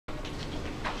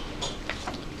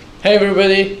Hey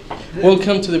everybody,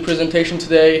 welcome to the presentation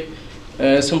today,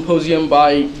 symposium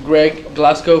by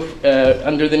Glasgow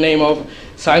under the name of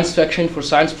Science Fiction for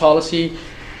Science Policy,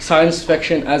 Science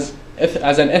Fiction as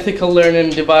an Ethical Learning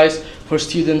Device for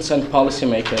Students and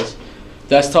Policymakers.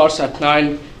 That starts at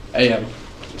 9 a.m.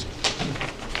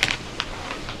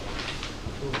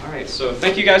 All right, so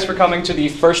thank you guys for coming to the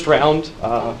first round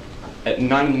at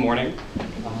 9 in the morning.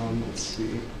 Let's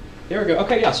see. There we go.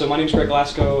 Okay, yeah, so my name's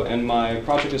Glasgow, and my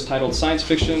project is titled Science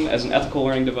Fiction as an Ethical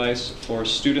Learning Device for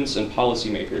Students and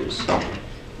Policymakers.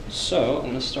 So I'm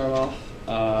going to start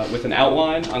off with an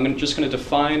outline. I'm just going to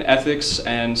define ethics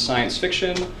and science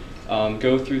fiction,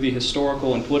 go through the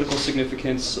historical and political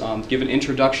significance, give an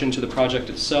introduction to the project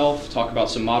itself, talk about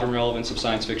some modern relevance of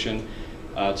science fiction,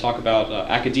 talk about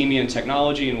academia and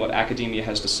technology and what academia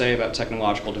has to say about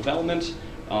technological development,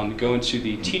 go into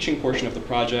the teaching portion of the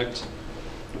project,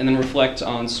 and then reflect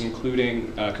on some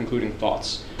concluding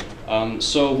thoughts.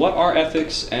 So what are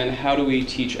ethics and how do we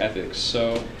teach ethics?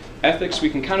 So ethics we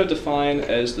can kind of define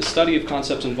as the study of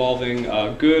concepts involving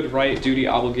good, right, duty,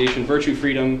 obligation, virtue,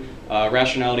 freedom,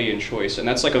 rationality, and choice. And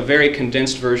that's like a very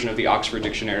condensed version of the Oxford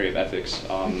Dictionary of Ethics.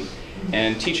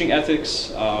 And teaching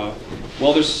ethics,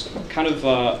 well, there's kind of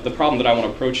the problem that I want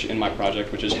to approach in my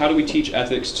project, which is how do we teach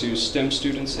ethics to STEM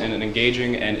students in an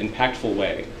engaging and impactful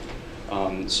way?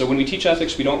 So when we teach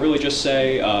ethics, we don't really just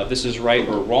say this is right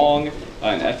or wrong.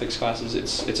 In ethics classes,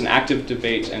 it's an active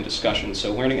debate and discussion.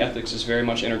 So learning ethics is very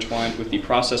much intertwined with the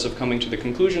process of coming to the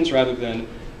conclusions rather than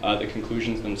the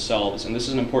conclusions themselves. And this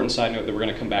is an important side note that we're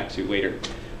going to come back to later.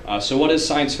 So what is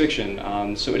science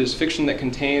fiction? So it is fiction that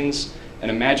contains an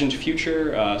imagined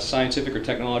future, scientific or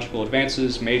technological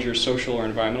advances, major social or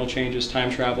environmental changes, time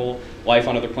travel, life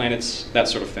on other planets, that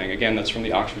sort of thing. Again, that's from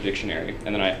the Oxford Dictionary.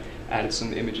 And then I added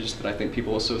some images that I think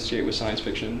people associate with science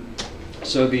fiction.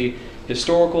 So the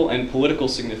historical and political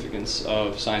significance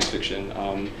of science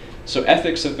fiction. So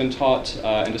ethics have been taught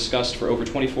and discussed for over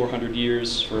 2,400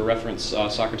 years. For reference,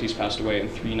 Socrates passed away in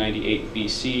 398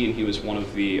 BC, and he was one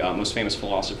of the most famous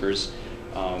philosophers.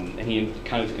 And he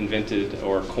kind of invented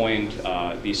or coined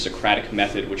the Socratic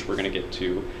method, which we're going to get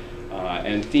to.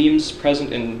 And themes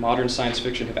present in modern science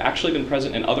fiction have actually been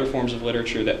present in other forms of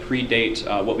literature that predate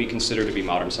what we consider to be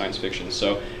modern science fiction.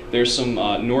 So there's some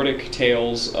Nordic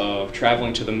tales of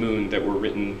traveling to the moon that were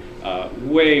written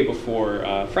way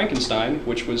before Frankenstein,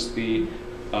 which was the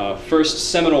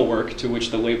first seminal work to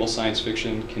which the label science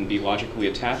fiction can be logically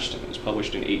attached. It was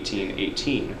published in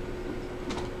 1818.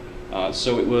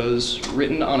 So it was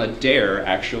written on a dare,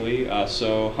 actually.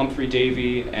 So Humphrey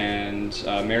Davy and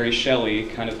Mary Shelley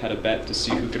kind of had a bet to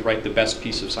see who could write the best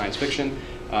piece of science fiction,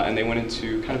 and they went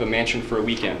into kind of a mansion for a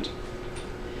weekend.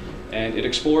 And it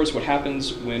explores what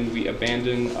happens when we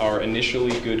abandon our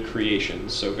initially good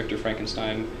creations. So Victor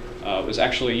Frankenstein was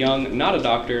actually young, not a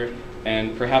doctor,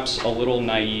 and perhaps a little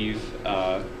naive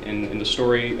in the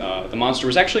story. The monster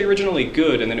was actually originally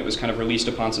good, and then it was kind of released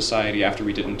upon society after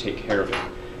we didn't take care of it.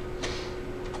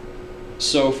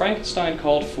 So Frankenstein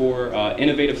called for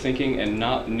innovative thinking and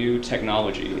not new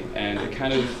technology, and it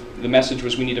kind of, the message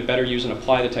was we need to better use and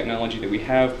apply the technology that we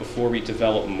have before we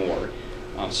develop more.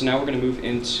 So now we're going to move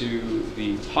into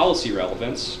the policy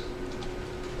relevance.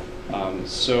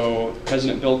 So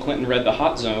President Bill Clinton read The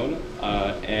Hot Zone,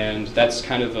 and that's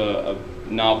kind of a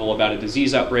novel about a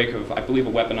disease outbreak of, I believe,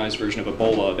 a weaponized version of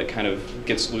Ebola that kind of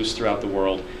gets loose throughout the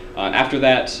world. After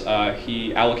that,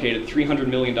 he allocated $300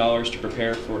 million to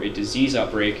prepare for a disease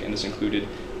outbreak, and this included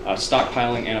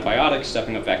stockpiling antibiotics,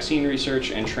 stepping up vaccine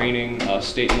research, and training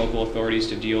state and local authorities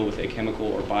to deal with a chemical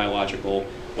or biological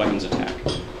weapons attack.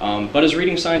 But is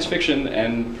reading science fiction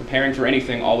and preparing for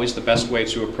anything always the best way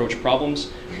to approach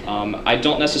problems? I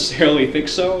don't necessarily think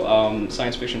so.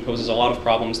 Science fiction poses a lot of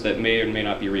problems that may or may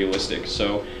not be realistic.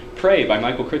 So Prey by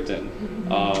Michael Crichton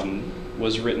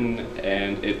was written,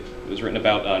 and it was written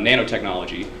about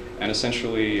nanotechnology. And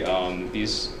essentially,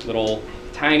 these little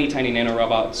tiny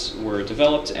nanorobots were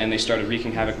developed, and they started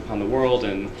wreaking havoc upon the world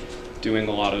and doing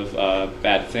a lot of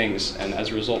bad things. And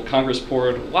as a result, Congress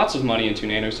poured lots of money into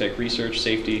nanotech research,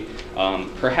 safety,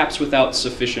 perhaps without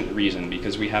sufficient reason,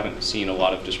 because we haven't seen a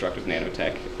lot of destructive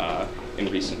nanotech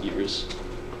in recent years.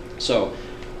 So,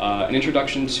 an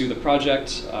introduction to the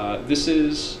project. This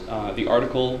is the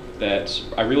article that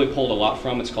I really pulled a lot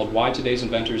from. It's called Why Today's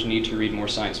Inventors Need to Read More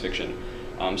Science Fiction.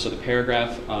 So the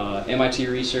paragraph, MIT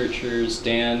researchers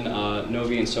Dan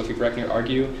Novy and Sophie Breckner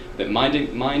argue that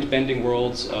mind-bending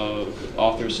worlds of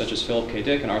authors such as Philip K.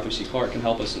 Dick and Arthur C. Clarke can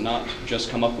help us not just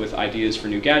come up with ideas for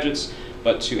new gadgets,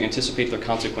 but to anticipate their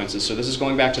consequences. So this is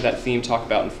going back to that theme talked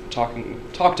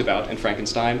about in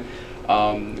Frankenstein,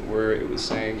 where it was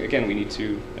saying, again, we need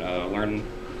to learn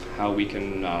how we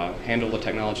can handle the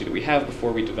technology that we have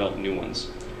before we develop new ones.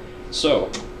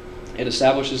 So it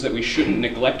establishes that we shouldn't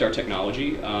neglect our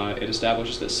technology. It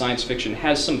establishes that science fiction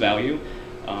has some value.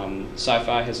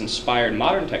 Sci-fi has inspired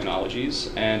modern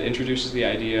technologies and introduces the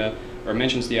idea, or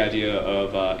mentions the idea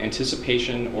of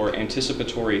anticipation or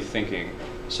anticipatory thinking.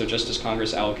 So just as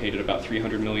Congress allocated about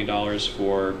 $300 million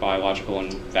for biological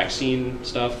and vaccine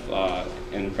stuff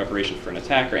in preparation for an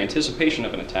attack or anticipation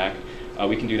of an attack,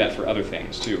 we can do that for other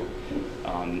things too.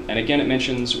 And again, it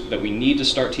mentions that we need to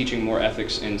start teaching more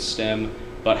ethics in STEM,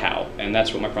 but how? And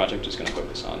that's what my project is going to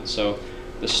focus on. So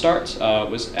the start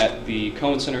was at the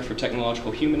Cohen Center for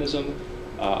Technological Humanism.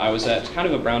 I was at kind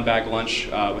of a brown bag lunch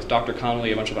with Dr.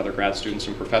 Conley, a bunch of other grad students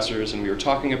and professors, and we were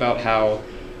talking about how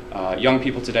young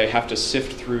people today have to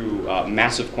sift through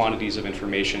massive quantities of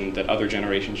information that other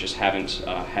generations just haven't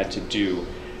had to do.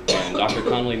 And Dr.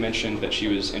 Conley mentioned that she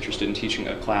was interested in teaching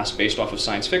a class based off of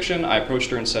science fiction. I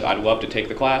approached her and said, I'd love to take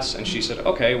the class. And she said,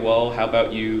 okay, well, how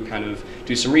about you kind of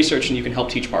do some research and you can help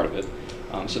teach part of it.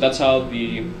 So that's how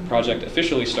the project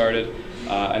officially started.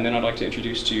 And then I'd like to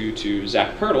introduce you to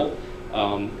Zach Pirtle,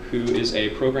 who is a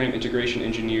program integration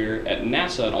engineer at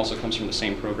NASA and also comes from the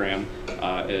same program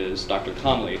as Dr.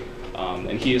 Conley.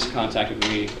 And he has contacted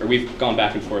me, or we've gone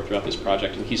back and forth throughout this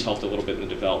project, and he's helped a little bit in the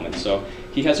development. So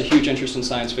he has a huge interest in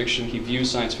science fiction. He views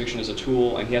science fiction as a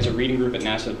tool, and he has a reading group at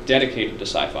NASA dedicated to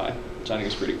sci-fi, which I think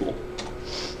is pretty cool.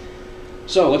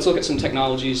 So let's look at some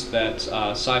technologies that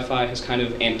sci-fi has kind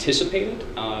of anticipated.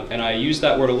 And I use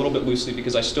that word a little bit loosely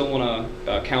because I still want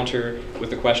to counter with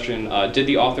the question, did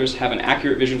the authors have an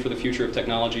accurate vision for the future of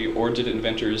technology, or did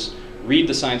inventors read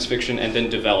the science fiction and then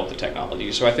develop the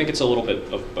technology? So I think it's a little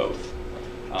bit of both.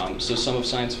 So some of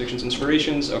science fiction's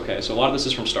inspirations, okay, so a lot of this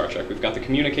is from Star Trek. We've got the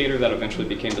communicator that eventually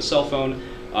became the cell phone.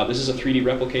 This is a 3D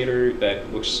replicator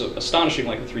that looks so astonishing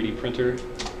like a 3D printer.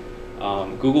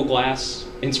 Google Glass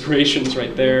inspirations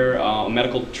right there, a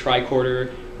medical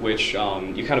tricorder, which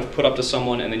you kind of put up to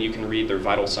someone and then you can read their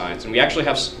vital signs. And we actually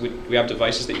have we have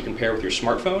devices that you can pair with your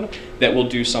smartphone that will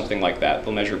do something like that.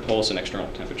 They'll measure pulse and external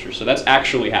temperature. So that's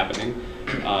actually happening.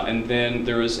 And then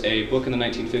there was a book in the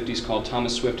 1950s called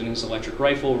Thomas Swift and His Electric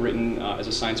Rifle, written as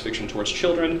a science fiction towards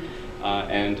children.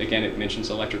 And again, it mentions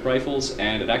electric rifles,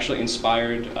 and it actually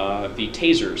inspired the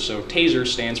TASER. So TASER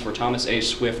stands for Thomas A.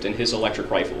 Swift and His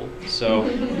Electric Rifle. So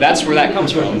that's where that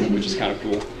comes from, which is kind of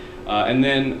cool. And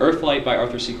then Earthlight by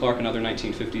Arthur C. Clarke, another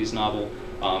 1950s novel,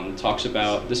 talks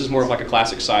about, this is more of like a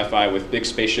classic sci-fi with big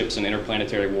spaceships and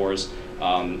interplanetary wars.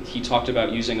 He talked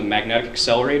about using a magnetic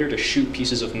accelerator to shoot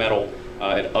pieces of metal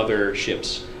at other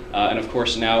ships. And of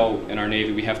course now in our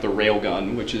Navy we have the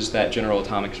railgun, which is that General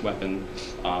Atomics weapon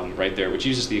right there, which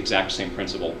uses the exact same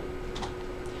principle.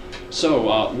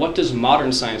 So what does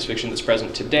modern science fiction that's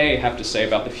present today have to say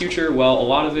about the future? Well, a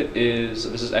lot of it is,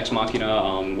 this is Ex Machina,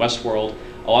 Westworld,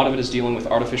 a lot of it is dealing with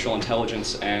artificial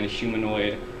intelligence and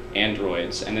humanoid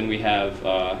androids. And then we have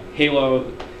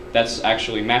Halo, that's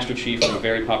actually Master Chief from a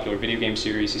very popular video game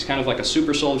series. He's kind of like a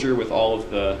super soldier with all of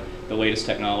the latest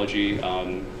technology,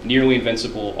 nearly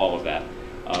invincible, all of that.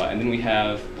 And then we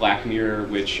have Black Mirror,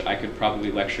 which I could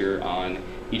probably lecture on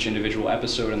each individual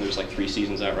episode, and there's like 3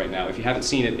 seasons out right now. If you haven't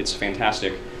seen it, it's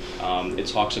fantastic. It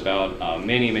talks about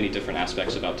many, many different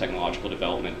aspects about technological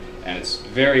development, and it's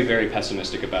very, very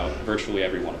pessimistic about virtually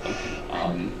every one of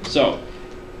them.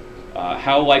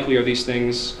 How likely are these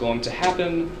things going to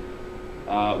happen?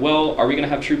 Well, are we going to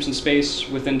have troops in space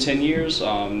within 10 years?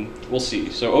 We'll see.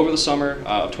 So over the summer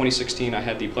of 2016, I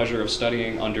had the pleasure of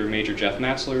studying under Major Jeff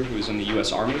Matzler, who is in the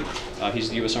U.S. Army. He's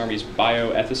the U.S. Army's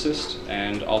bioethicist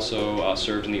and also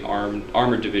served in the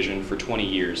Armored Division for 20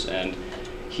 years. And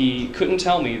he couldn't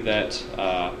tell me that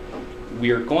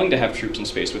we are going to have troops in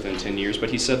space within 10 years, but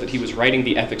he said that he was writing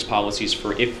the ethics policies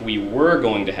for if we were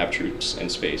going to have troops in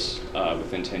space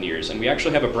within 10 years. And we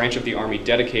actually have a branch of the Army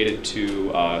dedicated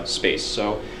to space.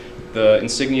 So the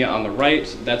insignia on the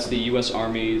right, that's the U.S.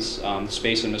 Army's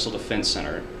Space and Missile Defense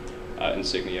Center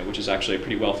insignia, which is actually a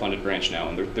pretty well-funded branch now.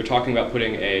 And they're talking about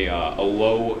putting a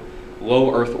low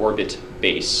Earth orbit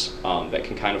base that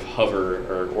can kind of hover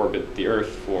or orbit the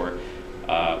Earth for,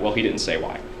 well, he didn't say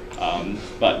why.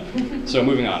 So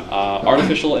moving on,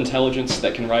 artificial intelligence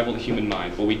that can rival the human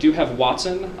mind. Well, we do have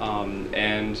Watson,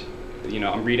 and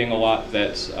I'm reading a lot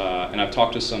that, and I've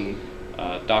talked to some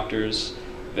doctors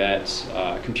that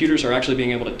computers are actually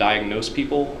being able to diagnose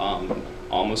people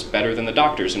almost better than the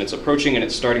doctors, and it's approaching and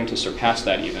it's starting to surpass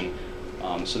that even.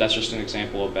 So that's just an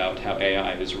example about how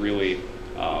AI is really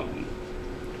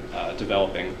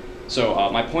developing.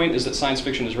 So my point is that science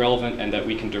fiction is relevant and that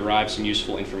we can derive some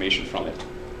useful information from it.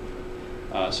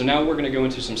 So now we're going to go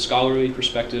into some scholarly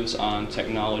perspectives on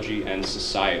technology and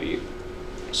society.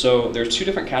 So there's two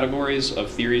different categories of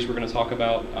theories we're going to talk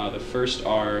about. The first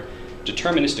are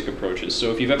deterministic approaches.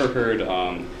 So if you've ever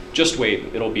heard, just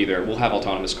wait, it'll be there, we'll have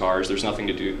autonomous cars, there's nothing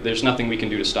we can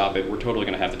do to stop it, we're totally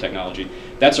going to have the technology.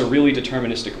 That's a really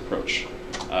deterministic approach.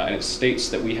 And it states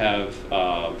that we have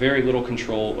very little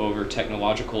control over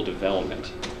technological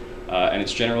development. And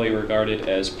it's generally regarded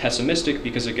as pessimistic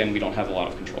because, again, we don't have a lot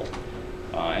of control.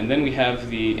 And then we have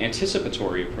the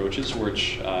anticipatory approaches,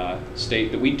 which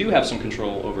state that we do have some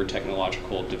control over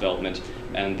technological development,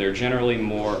 and they're generally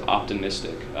more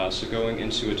optimistic. So going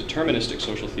into a deterministic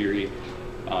social theory,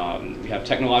 we have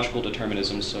technological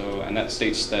determinism, and that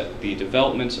states that the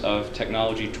development of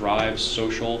technology drives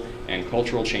social and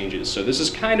cultural changes. So this is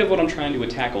kind of what I'm trying to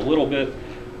attack a little bit,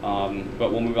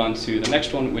 but we'll move on to the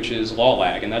next one, which is law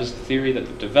lag, and that is the theory that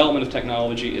the development of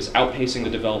technology is outpacing the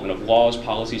development of laws,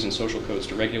 policies, and social codes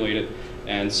to regulate it.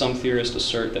 And some theorists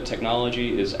assert that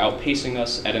technology is outpacing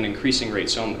us at an increasing rate.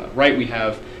 So on the right we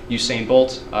have Usain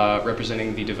Bolt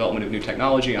representing the development of new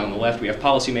technology. On the left we have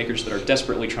policymakers that are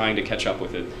desperately trying to catch up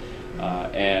with it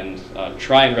and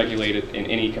try and regulate it in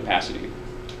any capacity.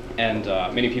 And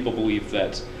many people believe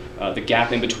that the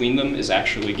gap in between them is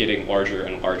actually getting larger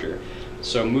and larger.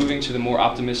 So moving to the more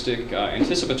optimistic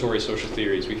anticipatory social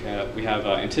theories, we have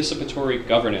anticipatory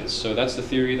governance. So that's the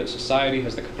theory that society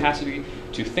has the capacity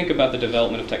to think about the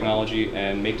development of technology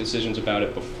and make decisions about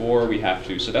it before we have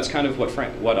to. So that's kind of what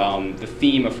the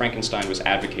theme of Frankenstein was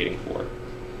advocating for.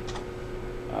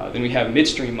 Then we have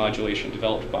midstream modulation,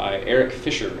 developed by Eric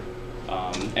Fisher.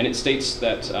 And it states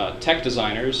that tech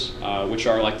designers, which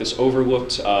are like this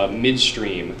overlooked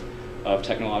midstream of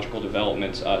technological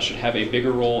development, should have a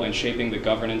bigger role in shaping the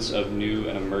governance of new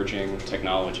and emerging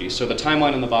technology. So the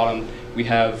timeline on the bottom, we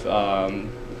have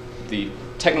the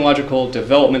technological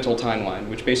developmental timeline,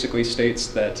 which basically states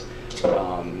that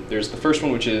there's the first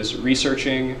one, which is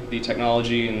researching the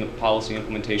technology and the policy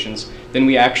implementations. Then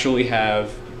we actually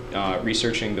have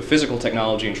researching the physical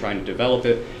technology and trying to develop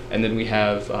it. And then we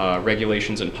have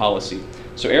regulations and policy.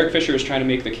 So Eric Fisher is trying to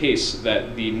make the case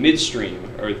that the midstream,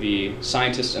 or the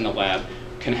scientists in the lab,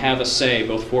 can have a say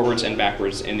both forwards and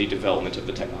backwards in the development of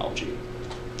the technology.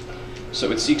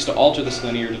 So it seeks to alter this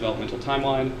linear developmental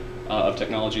timeline of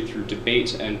technology through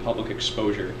debate and public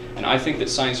exposure. And I think that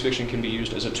science fiction can be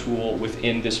used as a tool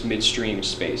within this midstream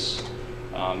space.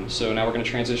 So now we're going to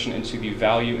transition into the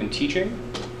value in teaching.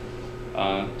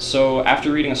 So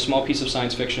after reading a small piece of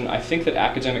science fiction, I think that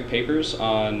academic papers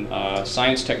on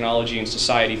science, technology, and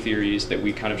society theories that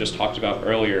we kind of just talked about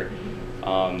earlier,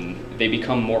 they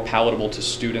become more palatable to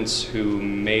students who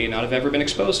may not have ever been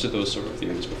exposed to those sort of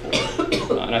theories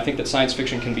before. And I think that science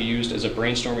fiction can be used as a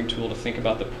brainstorming tool to think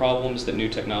about the problems that new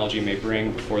technology may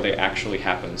bring before they actually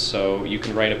happen. So you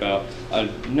can write about a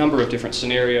number of different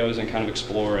scenarios and kind of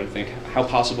explore and think, how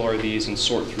possible are these, and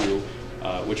sort through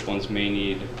which ones may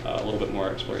need a little bit more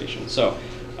exploration. So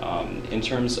in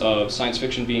terms of science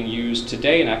fiction being used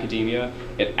today in academia,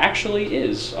 it actually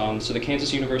is. So the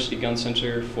Kansas University Gunn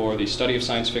Center for the Study of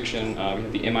Science Fiction, we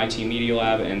have the MIT Media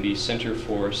Lab, and the Center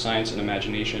for Science and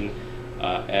Imagination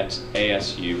at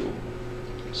ASU.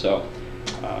 So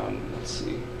let's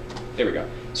see, there we go.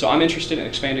 So I'm interested in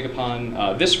expanding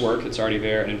upon this work that's already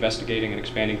there and investigating and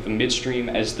expanding the midstream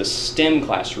as the STEM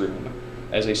classroom,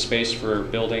 as a space for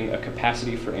building a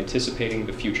capacity for anticipating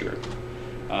the future.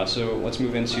 So let's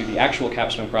move into the actual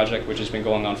capstone project, which has been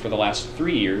going on for the last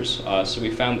 3 years. So we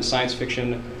found that science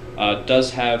fiction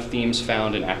does have themes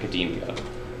found in academia.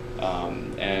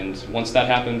 And once that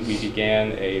happened, we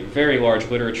began a very large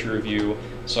literature review.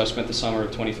 So I spent the summer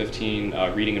of 2015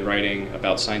 reading and writing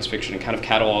about science fiction and kind of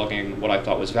cataloging what I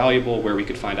thought was valuable, where we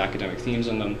could find academic themes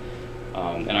in them.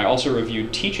 And I also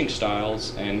reviewed teaching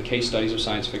styles and case studies of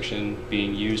science fiction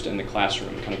being used in the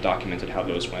classroom, kind of documented how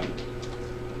those went.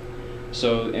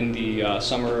 So in the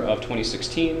summer of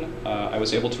 2016, I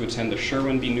was able to attend the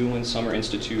Sherwin B. Newland Summer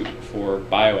Institute for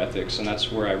Bioethics, and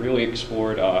that's where I really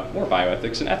explored more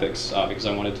bioethics and ethics, because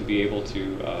I wanted to be able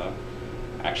to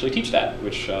actually teach that,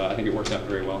 which I think it worked out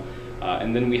very well.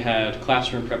 And then we had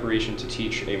classroom preparation to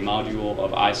teach a module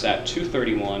of ISAT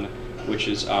 231, which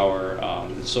is our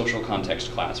social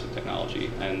context class with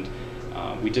technology. And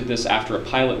we did this after a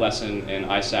pilot lesson in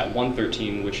ISAT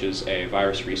 113, which is a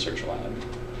virus research lab.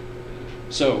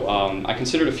 So I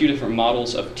considered a few different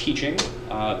models of teaching.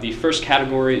 The first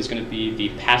category is going to be the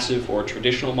passive or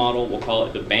traditional model. We'll call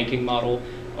it the banking model,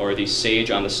 or the sage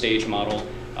on the stage model.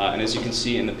 And as you can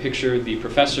see in the picture, the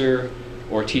professor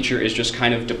or teacher is just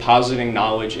kind of depositing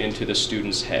knowledge into the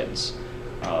students' heads.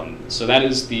 So that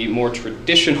is the more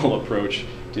traditional approach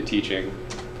to teaching.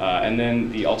 And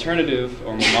then the alternative,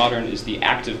 or more modern, is the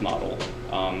active model.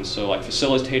 So like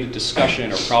facilitated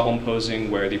discussion or problem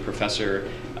posing, where the professor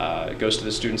goes to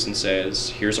the students and says,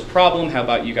 here's a problem, how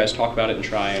about you guys talk about it and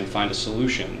try and find a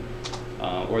solution?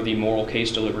 Or the moral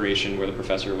case deliberation, where the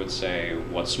professor would say,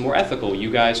 what's more ethical?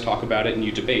 You guys talk about it and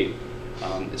you debate.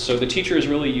 So the teacher is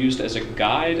really used as a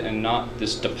guide and not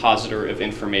this depositor of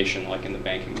information like in the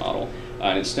banking model.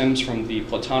 And it stems from the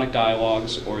Platonic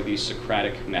dialogues or the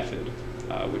Socratic method,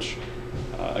 which,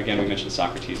 again, we mentioned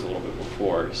Socrates a little bit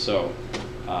before. So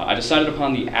I decided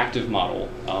upon the active model.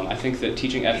 I think that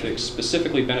teaching ethics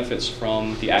specifically benefits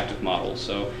from the active model.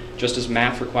 So just as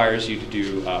math requires you to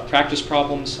do practice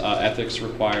problems, ethics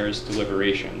requires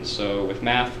deliberation. So with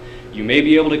math, you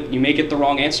may get the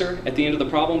wrong answer at the end of the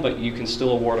problem, but you can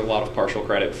still award a lot of partial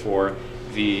credit for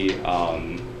the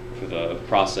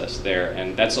process there.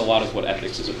 And that's a lot of what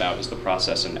ethics is about, is the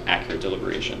process and accurate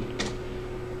deliberation.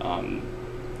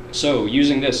 So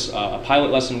using this, a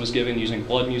pilot lesson was given using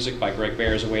Blood Music by Greg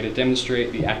Bear as a way to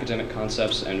demonstrate the academic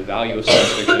concepts and value of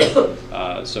science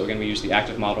fiction. So again, we used the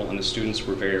active model, and the students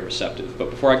were very receptive. But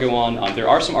before I go on, there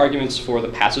are some arguments for the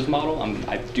passive model.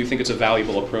 I do think it's a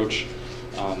valuable approach.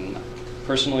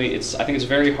 Personally, I think it's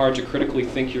very hard to critically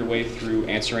think your way through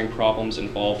answering problems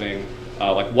involving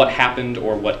like what happened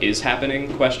or what is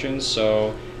happening questions.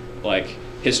 So like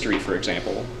history, for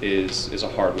example, is a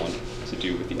hard one to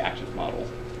do with the active model.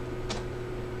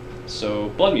 So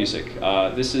Blood Music,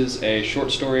 this is a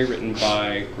short story written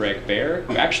by Greg Bear,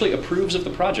 who actually approves of the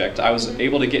project. I was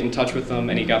able to get in touch with him,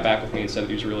 and he got back with me and said that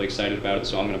he was really excited about it,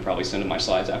 so I'm going to probably send him my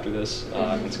slides after this.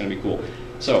 It's going to be cool.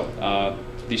 So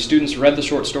the students read the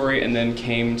short story and then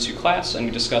came to class, and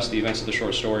we discussed the events of the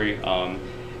short story.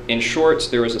 In short,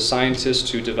 there was a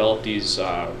scientist who developed these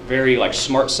very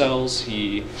smart cells.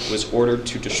 He was ordered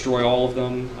to destroy all of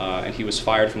them, and he was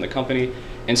fired from the company.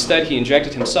 Instead, he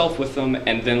injected himself with them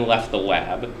and then left the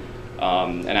lab.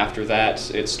 And after that,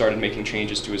 it started making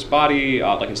changes to his body,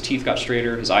 like his teeth got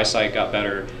straighter, his eyesight got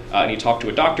better, and he talked to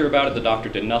a doctor about it. The doctor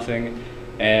did nothing.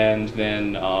 And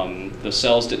then the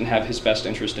cells didn't have his best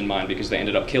interest in mind, because they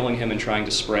ended up killing him and trying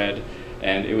to spread,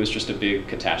 and it was just a big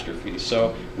catastrophe.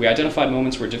 So we identified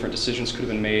moments where different decisions could have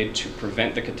been made to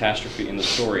prevent the catastrophe in the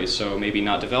story. So maybe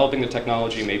not developing the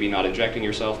technology, maybe not injecting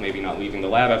yourself, maybe not leaving the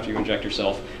lab after you inject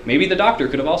yourself. Maybe the doctor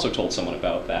could have also told someone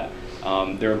about that.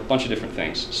 There are a bunch of different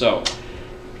things. So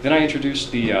then I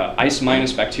introduced the ice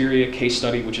minus bacteria case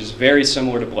study, which is very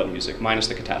similar to Blood Music, minus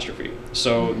the catastrophe.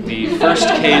 So the first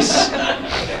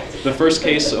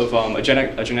case of a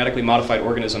genetically modified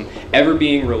organism ever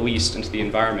being released into the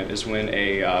environment is when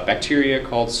a bacteria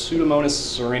called Pseudomonas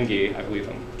syringae, I believe,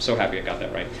 I'm so happy I got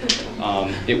that right,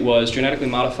 it was genetically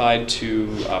modified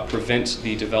to prevent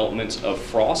the development of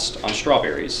frost on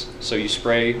strawberries. So you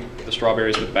spray the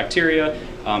strawberries with bacteria,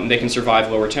 they can survive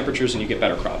lower temperatures and you get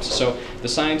better crops. So the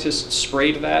scientists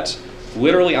sprayed that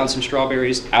literally on some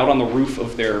strawberries out on the roof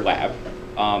of their lab.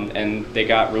 And they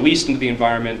got released into the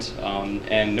environment,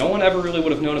 and no one ever really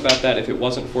would have known about that if it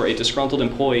wasn't for a disgruntled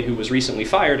employee who was recently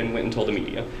fired and went and told the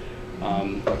media.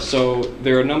 So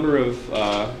there are a number of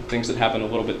things that happen a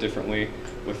little bit differently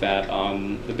with that.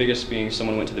 The biggest being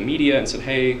someone went to the media and said,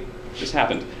 hey, this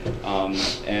happened.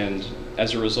 And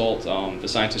as a result, the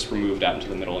scientists were moved out into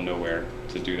the middle of nowhere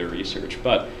to do their research.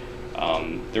 But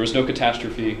there was no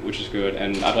catastrophe, which is good,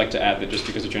 and I'd like to add that just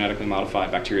because a genetically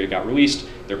modified bacteria got released,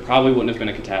 there probably wouldn't have been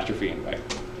a catastrophe anyway.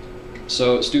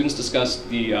 So students discussed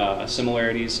the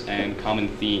similarities and common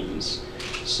themes.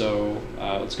 So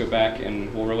let's go back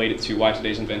and we'll relate it to why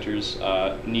today's inventors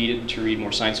needed to read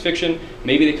more science fiction.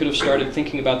 Maybe they could have started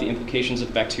thinking about the implications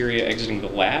of bacteria exiting the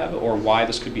lab, or why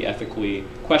this could be ethically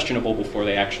questionable before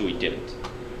they actually did it.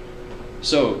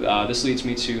 So this leads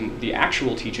me to the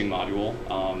actual teaching module.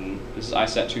 This is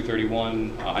ISAT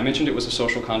 231. I mentioned it was a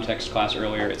social context class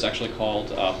earlier. It's actually called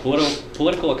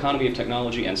Political Economy of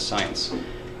Technology and Science.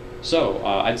 So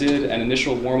I did an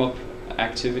initial warm-up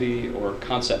activity or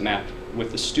concept map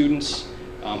with the students.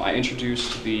 I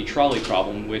introduced the trolley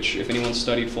problem, which if anyone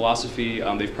studied philosophy,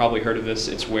 they've probably heard of this.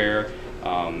 It's where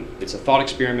it's a thought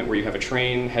experiment where you have a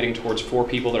train heading towards 4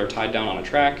 people that are tied down on a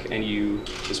track, and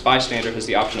this bystander has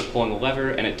the option of pulling the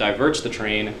lever, and it diverts the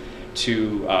train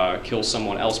to kill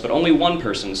someone else, but only one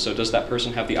person. So does that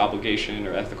person have the obligation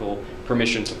or ethical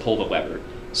permission to pull the lever?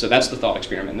 So that's the thought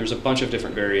experiment. And there's a bunch of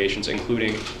different variations,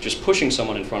 including just pushing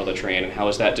someone in front of the train, and how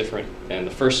is that different than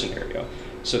the first scenario.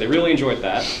 So they really enjoyed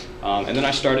that. And then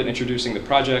I started introducing the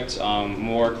project,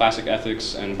 more classic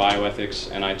ethics and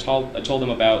bioethics, and I told them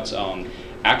about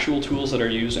actual tools that are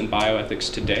used in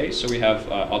bioethics today. So we have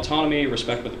autonomy,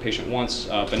 respect what the patient wants,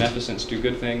 beneficence, do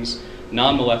good things,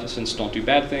 non-maleficence, don't do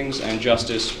bad things, and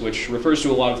justice, which refers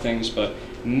to a lot of things, but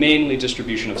mainly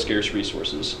distribution of scarce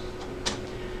resources.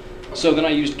 So then I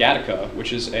used Gattaca,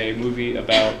 which is a movie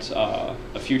about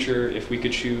a future if we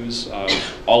could choose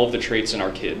all of the traits in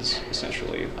our kids,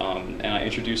 essentially. And I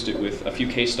introduced it with a few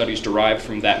case studies derived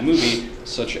from that movie,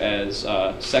 such as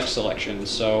sex selection.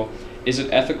 So is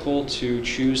it ethical to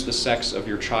choose the sex of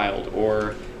your child,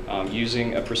 or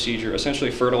using a procedure, essentially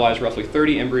fertilize roughly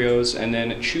 30 embryos and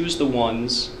then choose the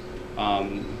ones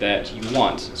that you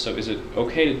want? So is it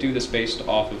okay to do this based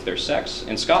off of their sex?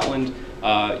 In Scotland,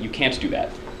 you can't do that.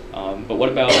 But what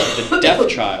about the deaf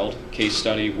child case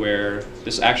study, where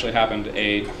this actually happened?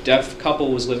 A deaf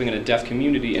couple was living in a deaf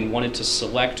community and wanted to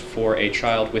select for a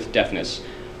child with deafness.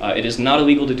 It is not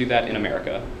illegal to do that in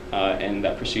America, and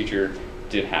that procedure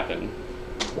did happen.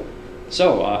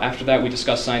 So after that, we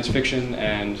discussed science fiction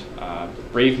and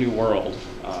Brave New World,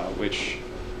 which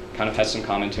kind of has some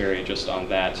commentary just on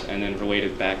that, and then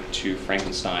related back to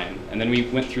Frankenstein. And then we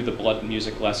went through the blood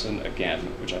music lesson again,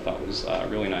 which I thought was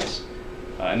really nice.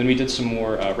 And then we did some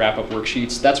more wrap-up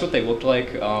worksheets. That's what they looked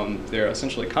like. They're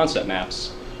essentially concept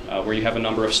maps where you have a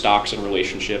number of stocks and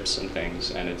relationships and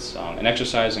things, and it's an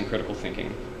exercise in critical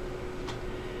thinking.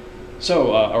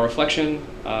 So a reflection,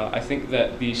 I think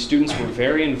that the students were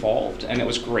very involved, and it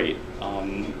was great,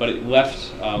 but it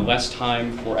left less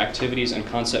time for activities and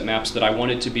concept maps that I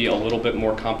wanted to be a little bit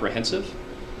more comprehensive.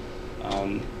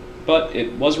 But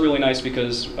it was really nice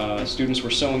because students were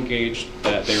so engaged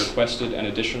that they requested an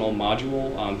additional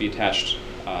module be attached.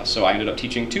 So I ended up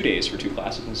teaching 2 days for 2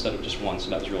 classes instead of just 1,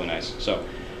 so that was really nice. So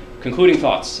concluding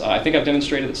thoughts, I think I've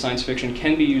demonstrated that science fiction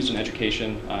can be used in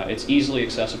education. It's easily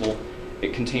accessible.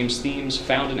 It contains themes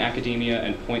found in academia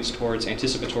and points towards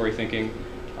anticipatory thinking.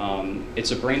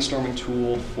 It's a brainstorming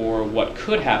tool for what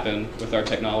could happen with our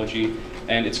technology,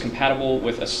 and it's compatible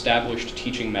with established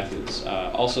teaching methods.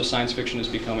 Also, science fiction is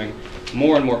becoming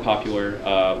more and more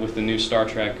popular with the new Star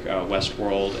Trek,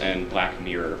 Westworld, and Black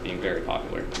Mirror being very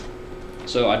popular.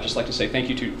 So I'd just like to say thank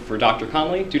you to Dr.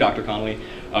 Conley,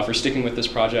 for sticking with this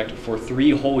project for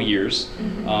 3 whole years.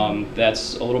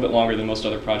 That's a little bit longer than most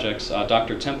other projects.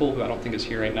 Dr. Temple, who I don't think is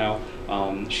here right now,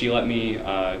 she let me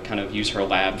kind of use her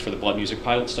lab for the blood music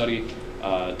pilot study.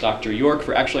 Dr. York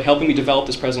for actually helping me develop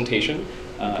this presentation.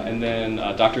 And then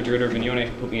Dr. Dritter-Vignone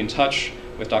who put me in touch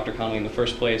with Dr. Conley in the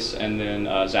first place, and then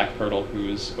Zach Pirtle,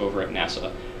 who's over at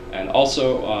NASA. And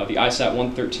also the ISAT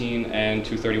 113 and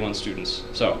 231 students.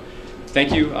 So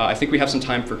thank you. I think we have some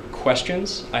time for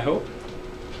questions, I hope.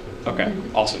 Okay,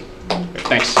 awesome.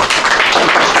 Thanks.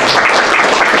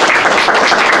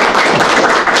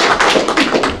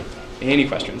 Any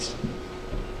questions?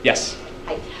 Yes?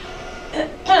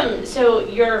 Hi. So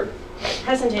your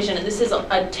presentation, and this is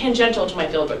a tangential to my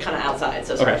field, but kind of outside,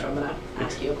 so sorry if I'm going to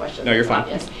ask you a question. No, you're fine.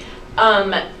 Yes.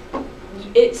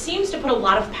 It seems to put a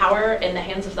lot of power in the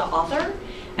hands of the author,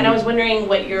 and I was wondering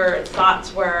what your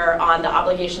thoughts were on the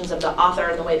obligations of the author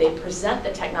and the way they present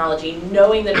the technology,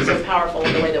 knowing that it's so powerful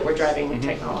in the way that we're driving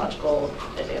technological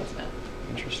advancement.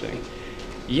 Interesting.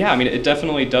 Yeah, I mean, it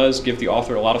definitely does give the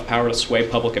author a lot of power to sway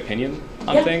public opinion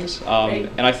on things.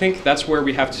 And I think that's where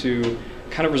we have to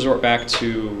kind of resort back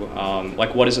to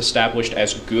like what is established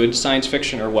as good science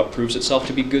fiction, or what proves itself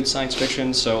to be good science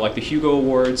fiction. So like the Hugo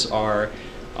Awards are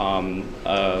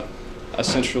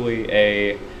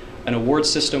essentially an award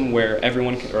system where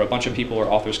everyone or a bunch of people or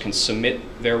authors can submit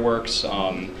their works,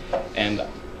 and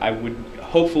I would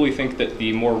hopefully think that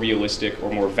the more realistic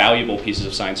or more valuable pieces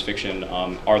of science fiction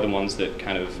are the ones that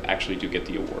kind of actually do get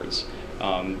the awards.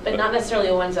 But not necessarily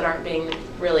the ones that aren't being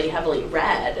really heavily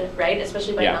read, right?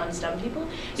 Especially by non-STEM people.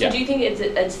 So do you think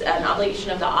it's an obligation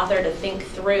of the author to think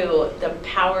through the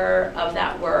power of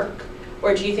that work?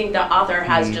 Or do you think the author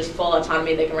has just full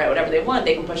autonomy, they can write whatever they want,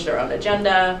 they can push their own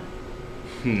agenda?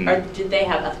 Or did they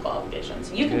have ethical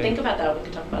obligations? You can think about that, we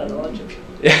can talk about it a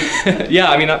lot. Yeah,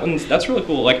 I mean, that's really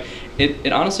cool. Like,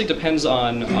 it honestly depends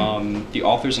on the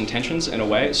author's intentions in a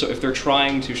way. So if they're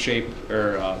trying to shape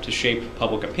to shape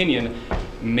public opinion,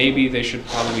 maybe they should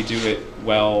probably do it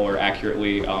well or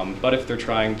accurately. But if they're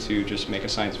trying to just make a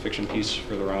science fiction piece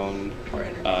for their own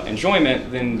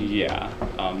enjoyment, then yeah.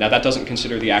 Now that doesn't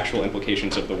consider the actual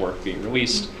implications of the work being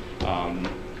released.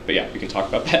 But yeah, we can talk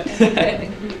about that.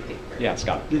 Yeah,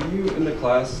 Scott. Did you in the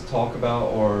class talk about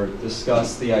or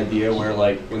discuss the idea where,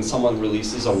 like, when someone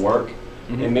releases a work,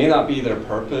 it may not be their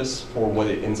purpose for what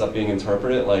it ends up being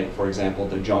interpreted? Like, for example,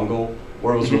 The Jungle,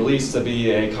 where it was released to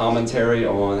be a commentary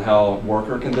on how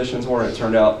worker conditions were, and it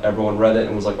turned out everyone read it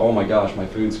and was like, oh my gosh, my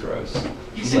food's gross.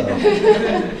 So.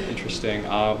 Interesting.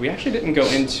 We actually didn't go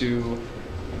into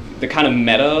the kind of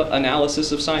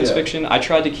meta-analysis of science fiction. I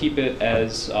tried to keep it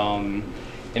as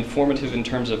informative in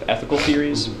terms of ethical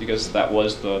theories, because that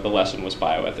was the lesson was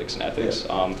bioethics and ethics.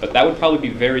 But that would probably be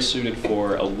very suited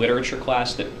for a literature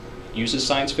class that uses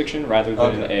science fiction rather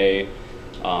than a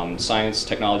science,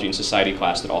 technology, and society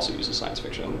class that also uses science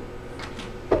fiction.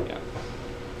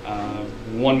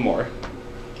 One more.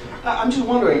 I'm just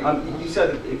wondering, you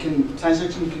said science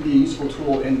fiction can be a useful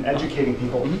tool in educating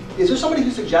people. Is there somebody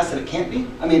who suggests that it can't be?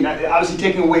 I mean, obviously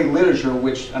taking away literature,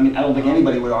 which, I mean, I don't think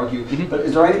anybody would argue, but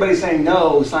is there anybody saying,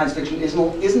 no, science fiction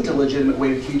isn't a legitimate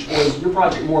way to teach, or is your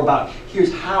project more about,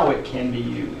 here's how it can be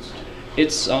used?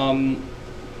 It's,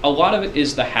 a lot of it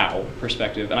is the how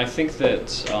perspective, and I think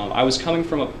that I was coming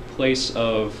from a place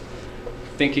of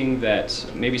thinking that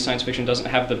maybe science fiction doesn't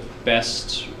have the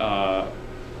best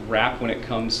rap when it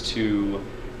comes to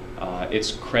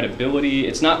its credibility.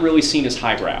 It's not really seen as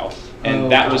highbrow,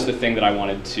 and that was the thing that I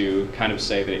wanted to kind of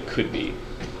say that it could be.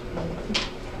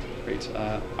 Great.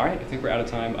 All right, I think we're out of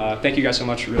time. Thank you guys so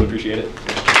much. Really appreciate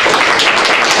it.